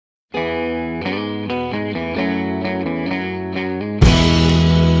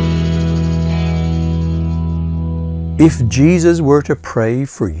If Jesus were to pray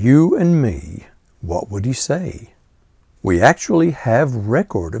for you and me, what would he say? We actually have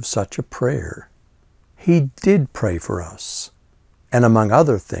record of such a prayer. He did pray for us, and among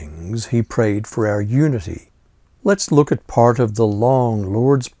other things, he prayed for our unity. Let's look at part of the long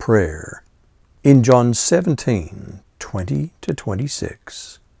Lord's Prayer in John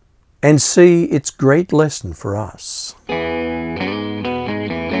 17:20-26, and see its great lesson for us.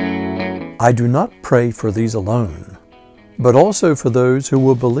 I do not pray for these alone, but also for those who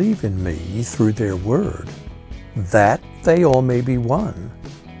will believe in me through their word, that they all may be one,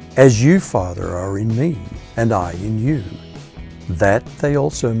 as you, Father, are in me, and I in you, that they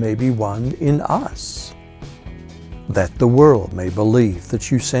also may be one in us, that the world may believe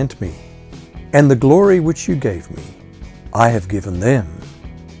that you sent me, and the glory which you gave me, I have given them,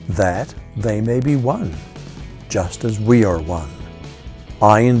 that they may be one, just as we are one,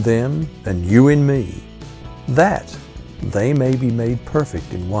 I in them and you in me, that they may be made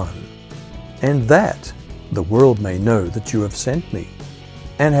perfect in one, and that the world may know that you have sent me,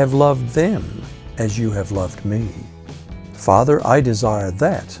 and have loved them as you have loved me. Father, I desire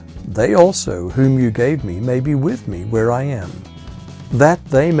that they also whom you gave me may be with me where I am, that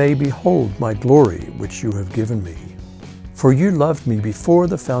they may behold my glory which you have given me. For you loved me before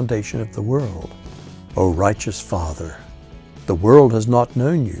the foundation of the world. O righteous Father, the world has not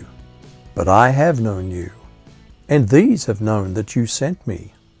known you, but I have known you, and these have known that you sent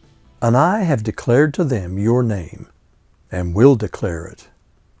me. And I have declared to them your name, and will declare it,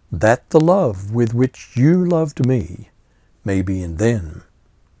 that the love with which you loved me may be in them,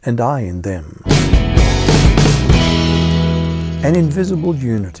 and I in them. An invisible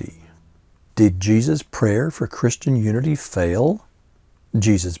unity. Did Jesus' prayer for Christian unity fail?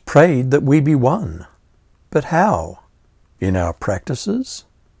 Jesus prayed that we be one. But how? In our practices?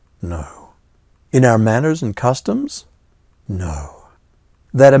 No. In our manners and customs? No.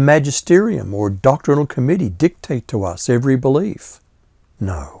 That a magisterium or doctrinal committee dictate to us every belief?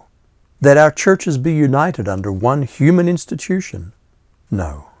 No. That our churches be united under one human institution?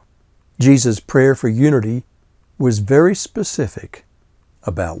 No. Jesus' prayer for unity was very specific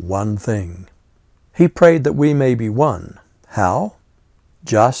about one thing. He prayed that we may be one. How?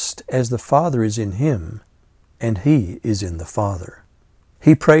 Just as the Father is in him, and he is in the Father.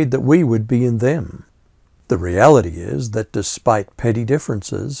 He prayed that we would be in them. The reality is that despite petty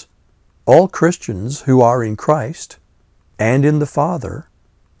differences, all Christians who are in Christ and in the Father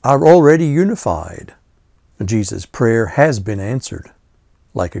are already unified. Jesus' prayer has been answered,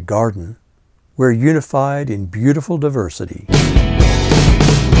 like a garden. We're unified in beautiful diversity.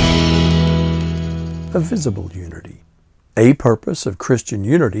 A visible unity. A purpose of Christian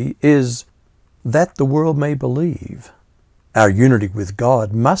unity is that the world may believe. Our unity with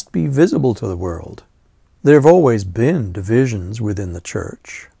God must be visible to the world. There have always been divisions within the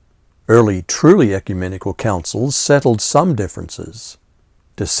church. Early truly ecumenical councils settled some differences.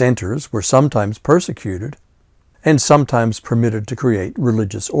 Dissenters were sometimes persecuted and sometimes permitted to create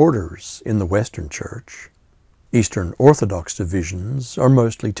religious orders in the Western Church. Eastern Orthodox divisions are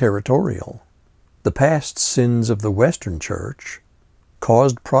mostly territorial. The past sins of the Western Church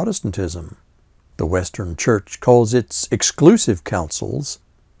caused Protestantism. The Western Church calls its exclusive councils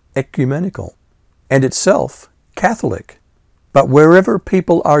ecumenical, and itself Catholic. But wherever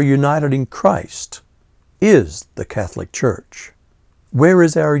people are united in Christ is the Catholic Church. Where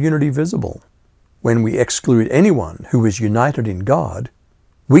is our unity visible? When we exclude anyone who is united in God,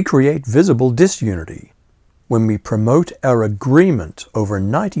 we create visible disunity. When we promote our agreement over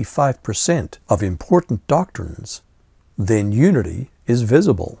 95% of important doctrines, then unity is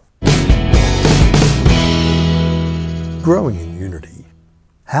visible. Growing in unity.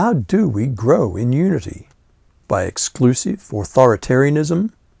 How do we grow in unity? By exclusive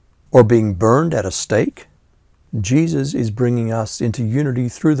authoritarianism or being burned at a stake? Jesus is bringing us into unity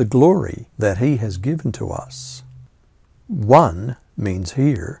through the glory that he has given to us. One means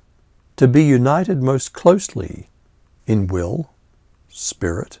here to be united most closely in will,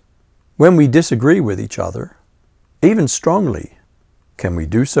 spirit. When we disagree with each other, even strongly, can we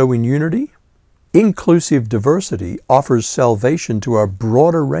do so in unity? Inclusive diversity offers salvation to a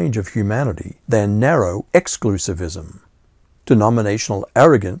broader range of humanity than narrow exclusivism. Denominational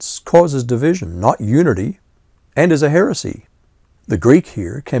arrogance causes division, not unity, and is a heresy. The Greek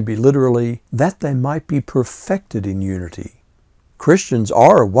here can be literally, that they might be perfected in unity. Christians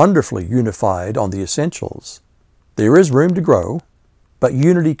are wonderfully unified on the essentials. There is room to grow, but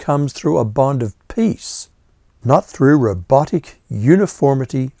unity comes through a bond of peace, not through robotic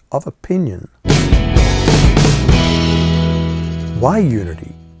uniformity of opinion. Why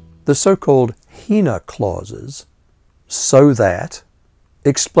unity? The so-called HINA clauses so that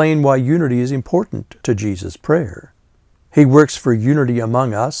explain why unity is important to Jesus' prayer. He works for unity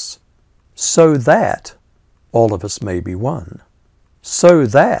among us so that all of us may be one, so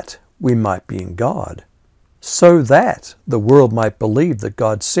that we might be in God, so that the world might believe that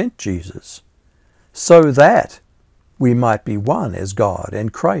God sent Jesus, so that we might be one as God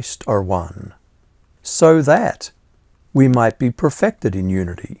and Christ are one, so that we might be perfected in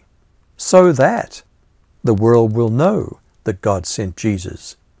unity, so that the world will know that God sent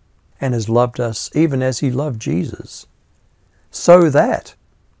Jesus and has loved us even as He loved Jesus, so that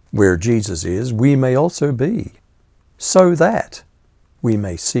where Jesus is, we may also be, so that we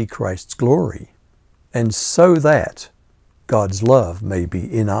may see Christ's glory, and so that God's love may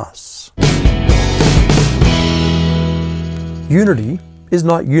be in us. Unity is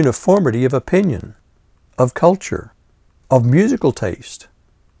not uniformity of opinion, of culture, of musical taste,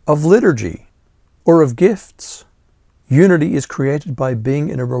 of liturgy, or of gifts. Unity is created by being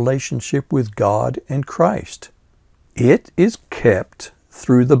in a relationship with God and Christ. It is kept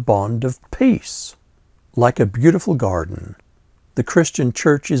through the bond of peace. Like a beautiful garden, the Christian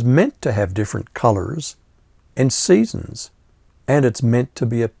church is meant to have different colors and seasons, and it's meant to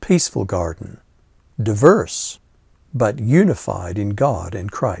be a peaceful garden, diverse, but unified in God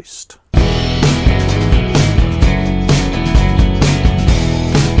and Christ.